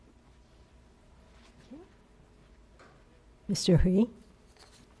Mr. Hui.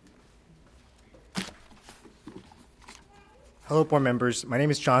 Hello, board members. My name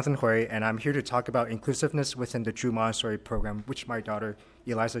is Jonathan Hui, and I'm here to talk about inclusiveness within the Drew Montessori program, which my daughter,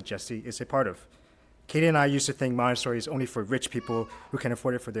 Eliza Jessie, is a part of. Katie and I used to think Montessori is only for rich people who can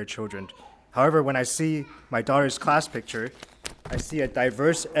afford it for their children. However, when I see my daughter's class picture, I see a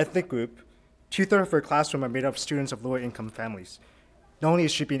diverse ethnic group. 2/3 of her classroom are made up of students of lower-income families. Not only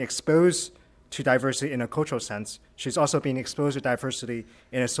is she being exposed to diversity in a cultural sense, she's also being exposed to diversity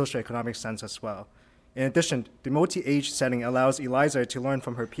in a socioeconomic sense as well. In addition, the multi-age setting allows Eliza to learn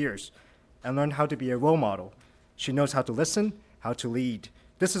from her peers and learn how to be a role model. She knows how to listen, how to lead.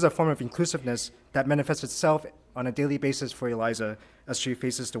 This is a form of inclusiveness that manifests itself on a daily basis for Eliza as she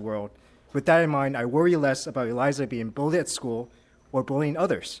faces the world. With that in mind, I worry less about Eliza being bullied at school or bullying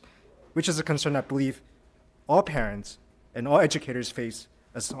others, which is a concern I believe all parents and all educators face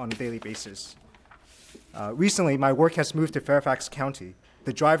on a daily basis. Recently, my work has moved to Fairfax County.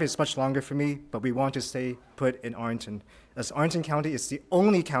 The drive is much longer for me, but we want to stay put in Arlington, as Arlington County is the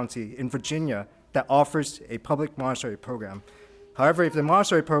only county in Virginia that offers a public Montessori program. However, if the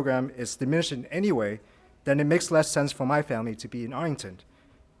Montessori program is diminished in any way, then it makes less sense for my family to be in Arlington.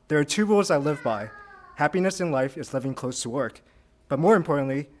 There are 2 rules I live by. Happiness in life is living close to work, but more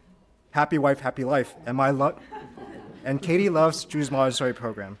importantly, happy wife, happy life, and Katie loves Drew's Montessori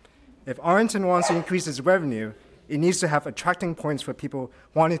program. If Arlington wants to increase its revenue, it needs to have attracting points for people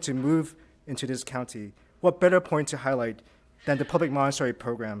wanting to move into this county. What better point to highlight than the public Montessori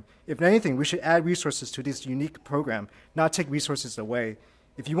program? If anything, we should add resources to this unique program, not take resources away.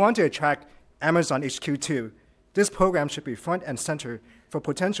 If you want to attract Amazon HQ2, this program should be front and center for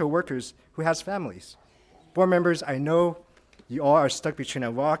potential workers who has families. Board members, I know you all are stuck between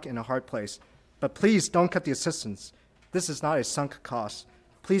a rock and a hard place, but please don't cut the assistance. This is not a sunk cost.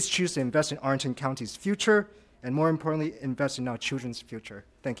 Please choose to invest in Arlington County's future, and more importantly, invest in our children's future.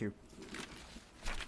 Thank you.